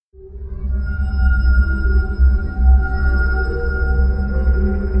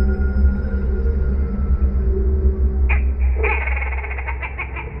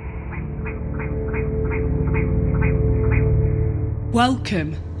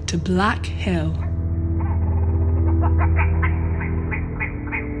Welcome to Black Hill.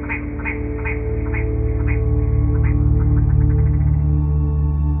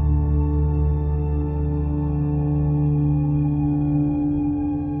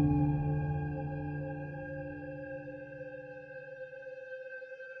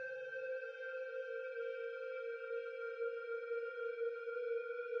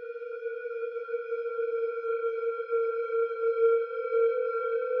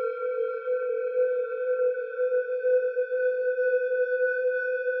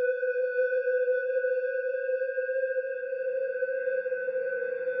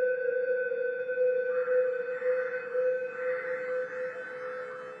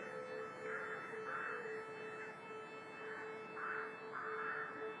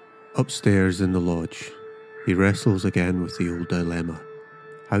 Upstairs in the lodge, he wrestles again with the old dilemma,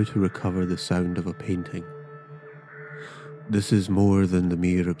 how to recover the sound of a painting. This is more than the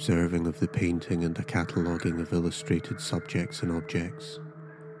mere observing of the painting and a cataloguing of illustrated subjects and objects,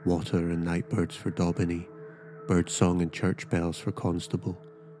 water and nightbirds for Daubeny, birdsong and church bells for Constable,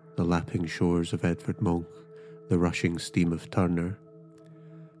 the lapping shores of Edvard Munch, the rushing steam of Turner.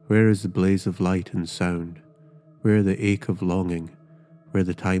 Where is the blaze of light and sound? Where the ache of longing? Where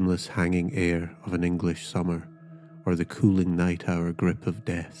the timeless hanging air of an English summer, or the cooling night hour grip of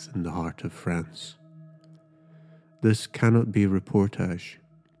death in the heart of France? This cannot be reportage.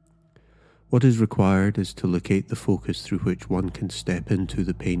 What is required is to locate the focus through which one can step into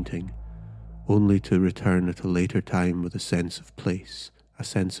the painting, only to return at a later time with a sense of place, a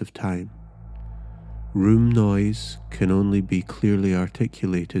sense of time. Room noise can only be clearly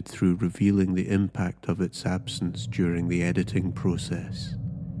articulated through revealing the impact of its absence during the editing process.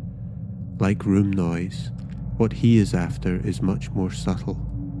 Like room noise, what he is after is much more subtle.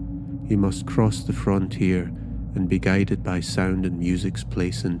 He must cross the frontier and be guided by sound and music's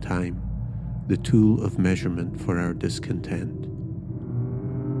place in time, the tool of measurement for our discontent.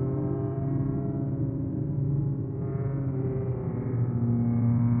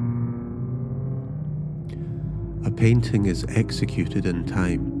 A painting is executed in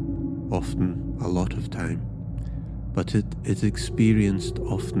time, often a lot of time, but it is experienced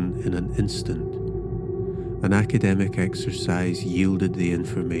often in an instant. An academic exercise yielded the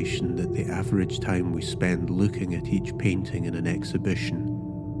information that the average time we spend looking at each painting in an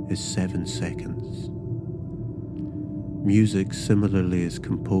exhibition is 7 seconds. Music similarly is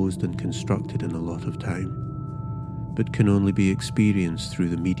composed and constructed in a lot of time, but can only be experienced through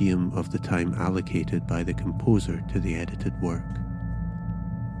the medium of the time allocated by the composer to the edited work.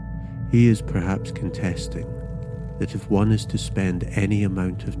 He is perhaps contesting that if one is to spend any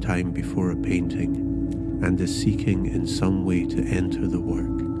amount of time before a painting and is seeking in some way to enter the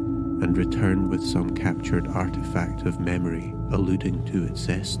work and return with some captured artifact of memory alluding to its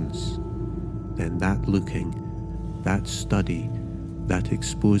essence, then that looking, that study, that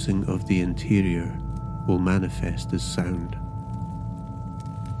exposing of the interior will manifest as sound.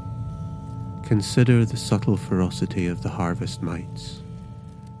 Consider the subtle ferocity of the harvest mites.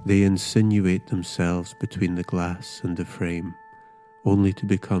 They insinuate themselves between the glass and the frame, only to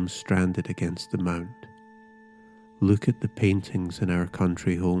become stranded against the mount. Look at the paintings in our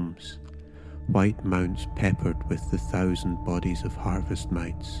country homes, white mounts peppered with the 1,000 bodies of harvest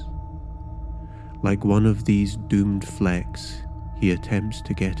mites. Like one of these doomed flecks, he attempts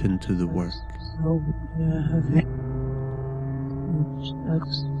to get into the work.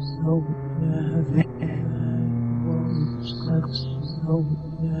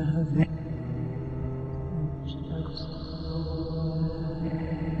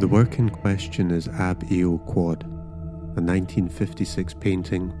 The work in question is Ab Eo Quod, a 1956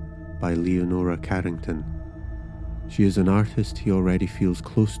 painting by Leonora Carrington. She is an artist he already feels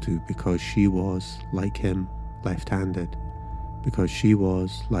close to because she was, like him, left-handed, because she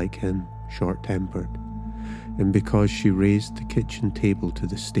was, like him, short-tempered, and because she raised the kitchen table to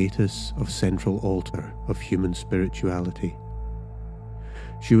the status of central altar of human spirituality.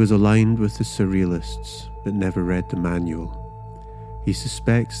 She was aligned with the Surrealists, but never read the manual. He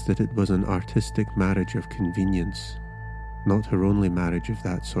suspects that it was an artistic marriage of convenience, not her only marriage of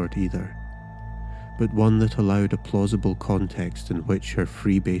that sort either, but one that allowed a plausible context in which her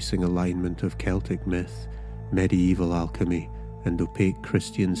freebasing alignment of Celtic myth, medieval alchemy, and opaque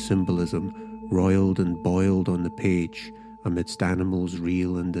Christian symbolism roiled and boiled on the page amidst animals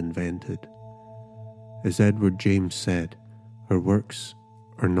real and invented. As Edward James said, her works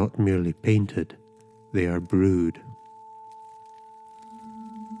are not merely painted, they are brewed.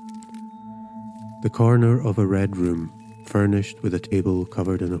 The corner of a red room, furnished with a table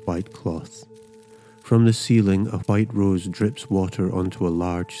covered in a white cloth. From the ceiling, a white rose drips water onto a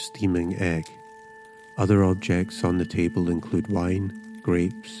large steaming egg. Other objects on the table include wine,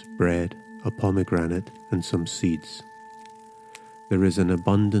 grapes, bread, a pomegranate, and some seeds. There is an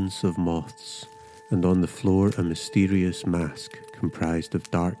abundance of moths, and on the floor a mysterious mask comprised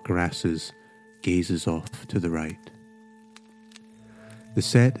of dark grasses gazes off to the right. The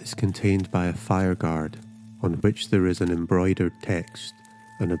set is contained by a fire guard, on which there is an embroidered text,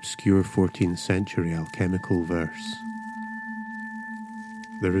 an obscure 14th century alchemical verse.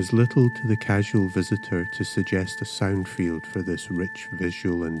 There is little to the casual visitor to suggest a sound field for this rich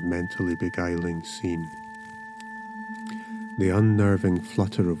visual and mentally beguiling scene. The unnerving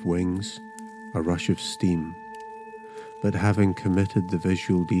flutter of wings, a rush of steam. But having committed the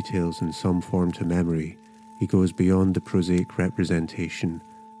visual details in some form to memory, he goes beyond the prosaic representation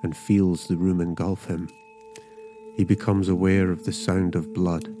and feels the room engulf him. He becomes aware of the sound of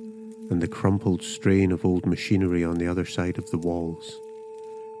blood and the crumpled strain of old machinery on the other side of the walls.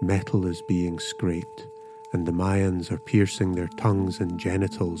 Metal is being scraped, and the Mayans are piercing their tongues and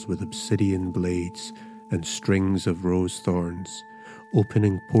genitals with obsidian blades and strings of rose thorns,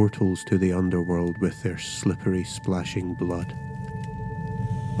 opening portals to the underworld with their slippery, splashing blood.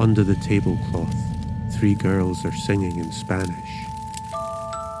 Under the tablecloth, 3 girls are singing in Spanish.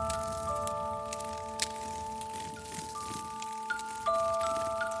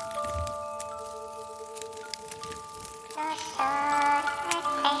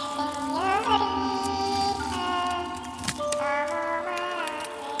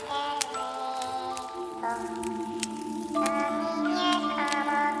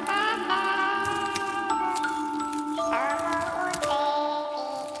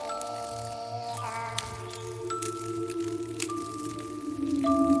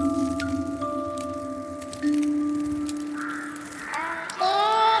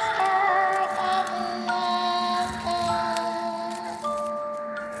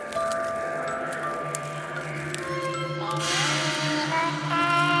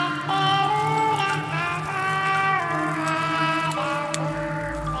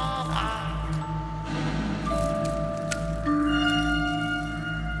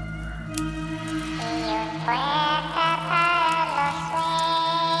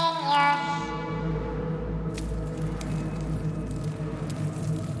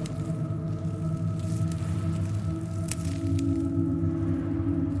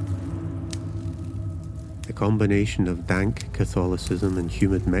 The combination of dank Catholicism and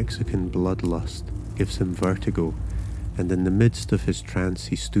humid Mexican bloodlust gives him vertigo, and in the midst of his trance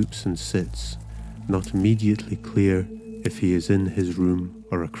he stoops and sits, not immediately clear if he is in his room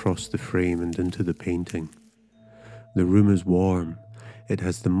or across the frame and into the painting. The room is warm. It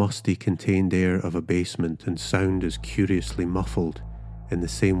has the musty contained air of a basement, and sound is curiously muffled, in the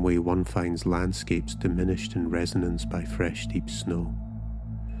same way one finds landscapes diminished in resonance by fresh deep snow.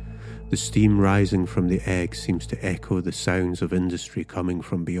 The steam rising from the egg seems to echo the sounds of industry coming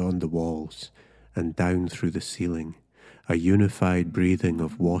from beyond the walls and down through the ceiling, a unified breathing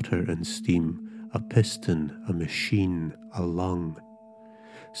of water and steam, a piston, a machine, a lung.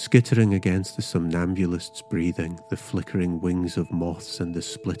 Skittering against the somnambulist's breathing, the flickering wings of moths and the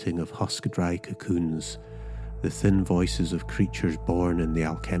splitting of husk-dry cocoons, the thin voices of creatures born in the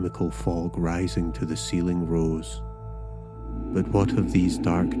alchemical fog rising to the ceiling rose. But what of these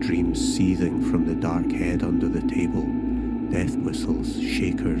dark dreams seething from the dark head under the table? Death whistles,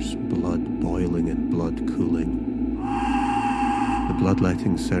 shakers, blood boiling and blood cooling. The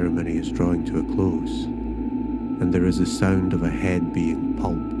bloodletting ceremony is drawing to a close, and there is a sound of a head being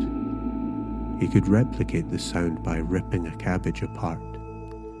pulped. He could replicate the sound by ripping a cabbage apart.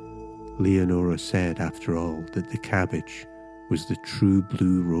 Leonora said, after all, that the cabbage was the true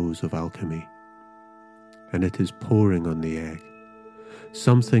blue rose of alchemy. And it is pouring on the egg.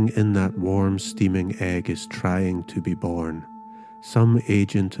 Something in that warm, steaming egg is trying to be born, some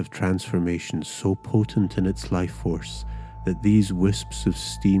agent of transformation so potent in its life force that these wisps of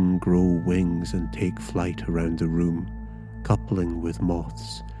steam grow wings and take flight around the room, coupling with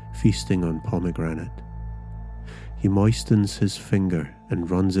moths, feasting on pomegranate. He moistens his finger and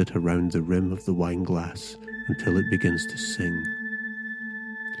runs it around the rim of the wineglass until it begins to sing,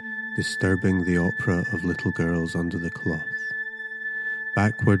 disturbing the opera of little girls under the cloth.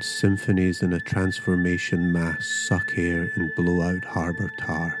 Backwards symphonies in a transformation mass suck air and blow out harbour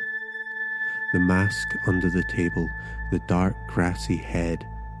tar. The mask under the table, the dark grassy head,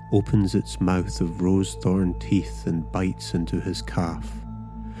 opens its mouth of rose-thorn teeth and bites into his calf.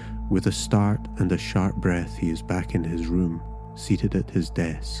 With a start and a sharp breath, he is back in his room, seated at his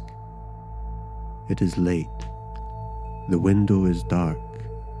desk. It is late. The window is dark.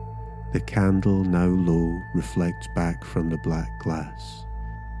 The candle, now low, reflects back from the black glass.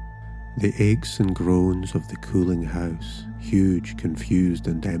 The aches and groans of the cooling house, huge, confused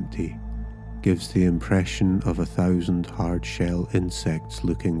and empty, gives the impression of 1,000 hard-shell insects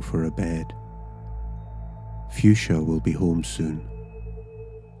looking for a bed. Fuchsia will be home soon.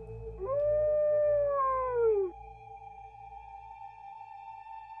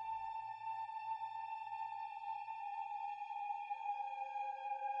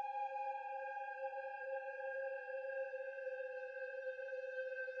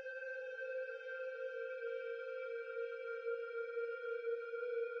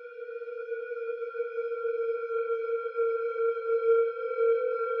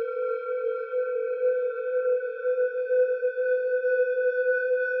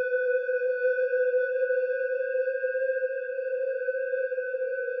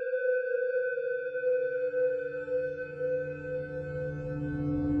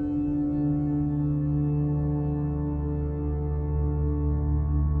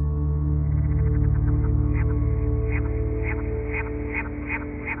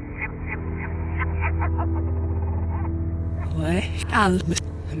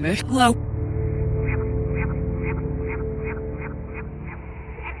 Almelo.